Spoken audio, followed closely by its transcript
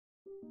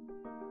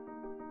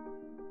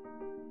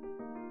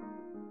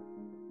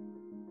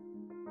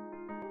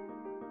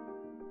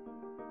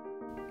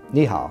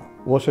你好，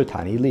我是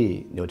谭一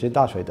力，牛津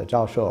大学的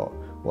教授。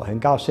我很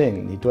高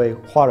兴你对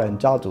华人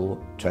家族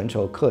全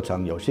球课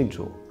程有兴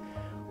趣。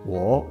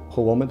我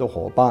和我们的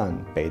伙伴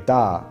北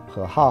大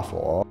和哈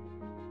佛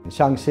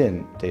相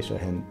信这是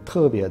很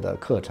特别的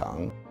课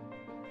程，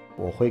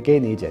我会给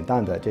你简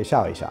单的介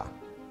绍一下。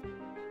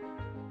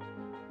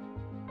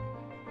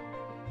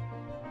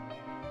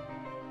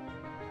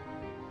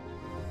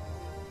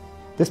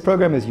This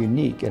program is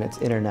unique in its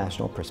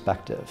international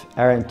perspective.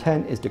 Our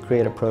intent is to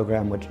create a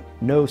program which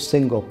no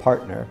single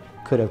partner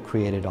could have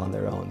created on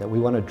their own, that we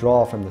want to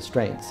draw from the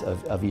strengths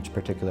of each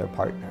particular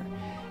partner.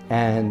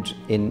 And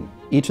in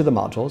each of the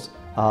modules,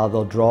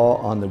 they'll draw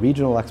on the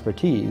regional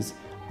expertise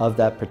of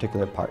that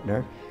particular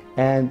partner,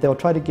 and they'll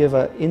try to give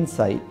an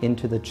insight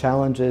into the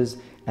challenges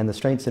and the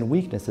strengths and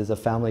weaknesses of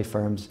family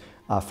firms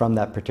from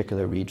that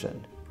particular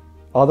region.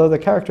 Although the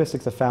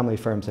characteristics of family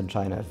firms in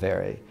China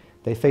vary,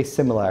 they face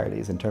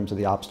similarities in terms of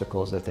the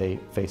obstacles that they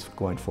face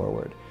going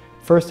forward.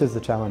 First is the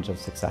challenge of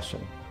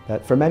succession.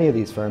 That for many of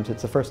these firms,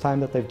 it's the first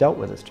time that they've dealt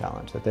with this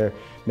challenge, that they're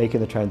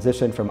making the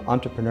transition from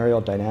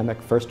entrepreneurial,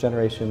 dynamic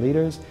first-generation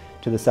leaders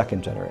to the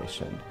second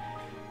generation.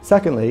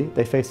 Secondly,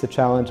 they face the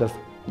challenge of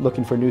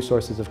looking for new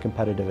sources of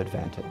competitive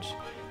advantage.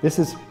 This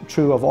is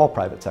true of all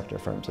private sector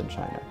firms in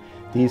China.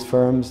 These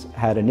firms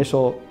had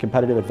initial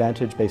competitive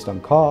advantage based on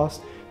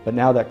cost, but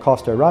now that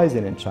costs are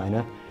rising in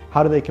China,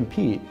 how do they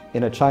compete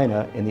in a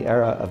China in the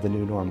era of the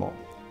new normal?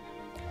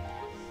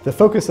 The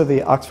focus of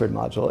the Oxford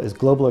module is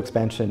global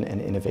expansion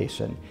and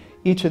innovation.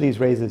 Each of these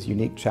raises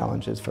unique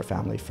challenges for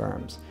family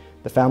firms.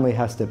 The family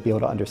has to be able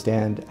to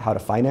understand how to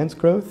finance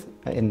growth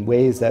in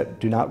ways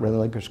that do not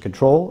relinquish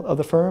control of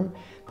the firm.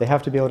 They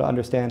have to be able to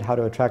understand how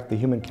to attract the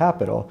human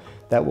capital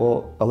that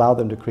will allow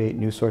them to create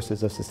new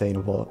sources of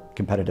sustainable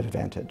competitive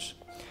advantage.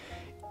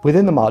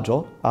 Within the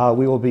module,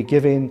 we will be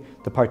giving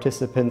the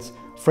participants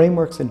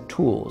frameworks and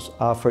tools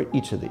for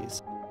each of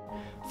these.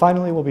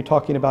 Finally, we'll be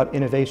talking about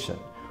innovation.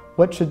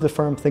 What should the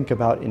firm think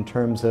about in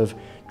terms of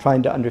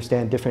trying to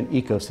understand different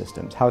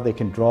ecosystems, how they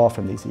can draw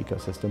from these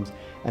ecosystems,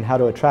 and how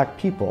to attract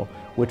people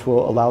which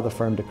will allow the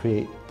firm to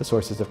create the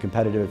sources of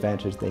competitive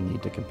advantage they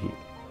need to compete.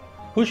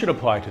 Who should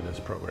apply to this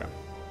program?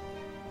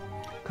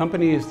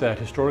 Companies that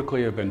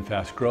historically have been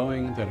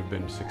fast-growing, that have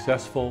been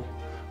successful,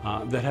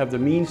 that have the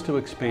means to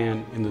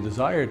expand and the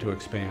desire to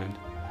expand,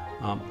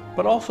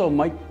 but also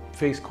might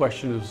face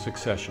questions of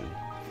succession.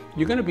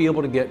 You're going to be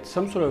able to get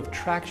some sort of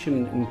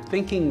traction in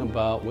thinking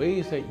about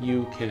ways that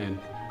you can,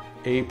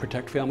 A,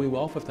 protect family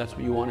wealth if that's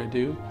what you want to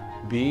do,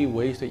 B,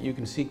 ways that you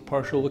can seek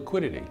partial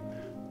liquidity.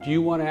 Do you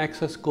want to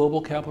access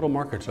global capital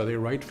markets? Are they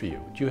right for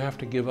you? Do you have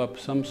to give up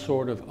some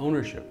sort of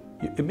ownership?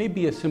 It may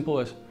be as simple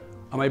as,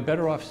 am I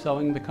better off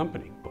selling the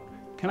company?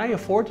 Can I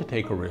afford to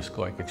take a risk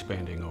like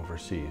expanding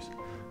overseas?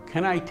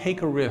 Can I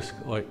take a risk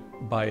like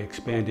by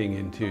expanding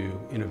into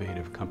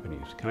innovative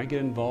companies? Can I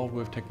get involved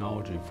with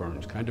technology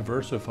firms? Can I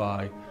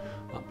diversify?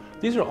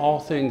 These are all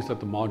things that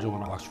the module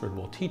in Oxford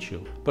will teach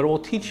you, but it will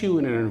teach you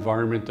in an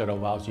environment that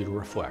allows you to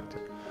reflect.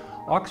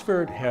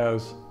 Oxford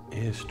has a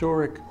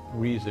historic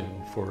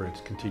reason for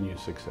its continued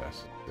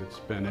success. It's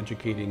been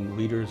educating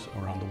leaders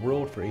around the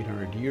world for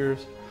 800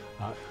 years.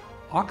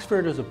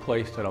 Oxford is a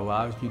place that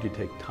allows you to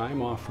take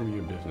time off from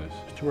your business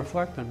to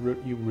reflect on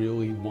what you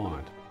really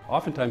want.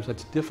 Oftentimes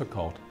that's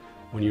difficult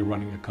when you're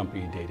running a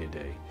company day to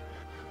day.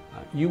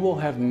 You will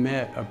have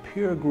met a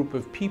peer group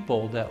of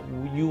people that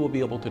you will be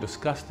able to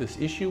discuss this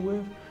issue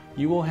with.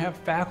 You will have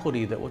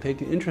faculty that will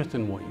take an interest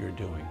in what you're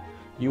doing.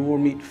 You will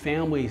meet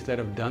families that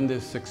have done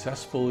this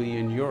successfully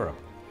in Europe.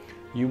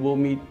 You will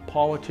meet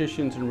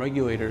politicians and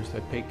regulators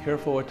that pay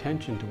careful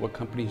attention to what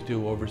companies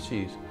do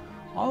overseas.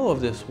 All of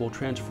this will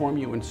transform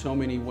you in so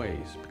many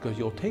ways because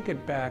you'll take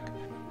it back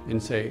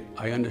and say,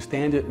 I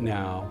understand it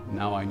now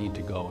I need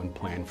to go and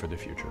plan for the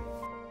future.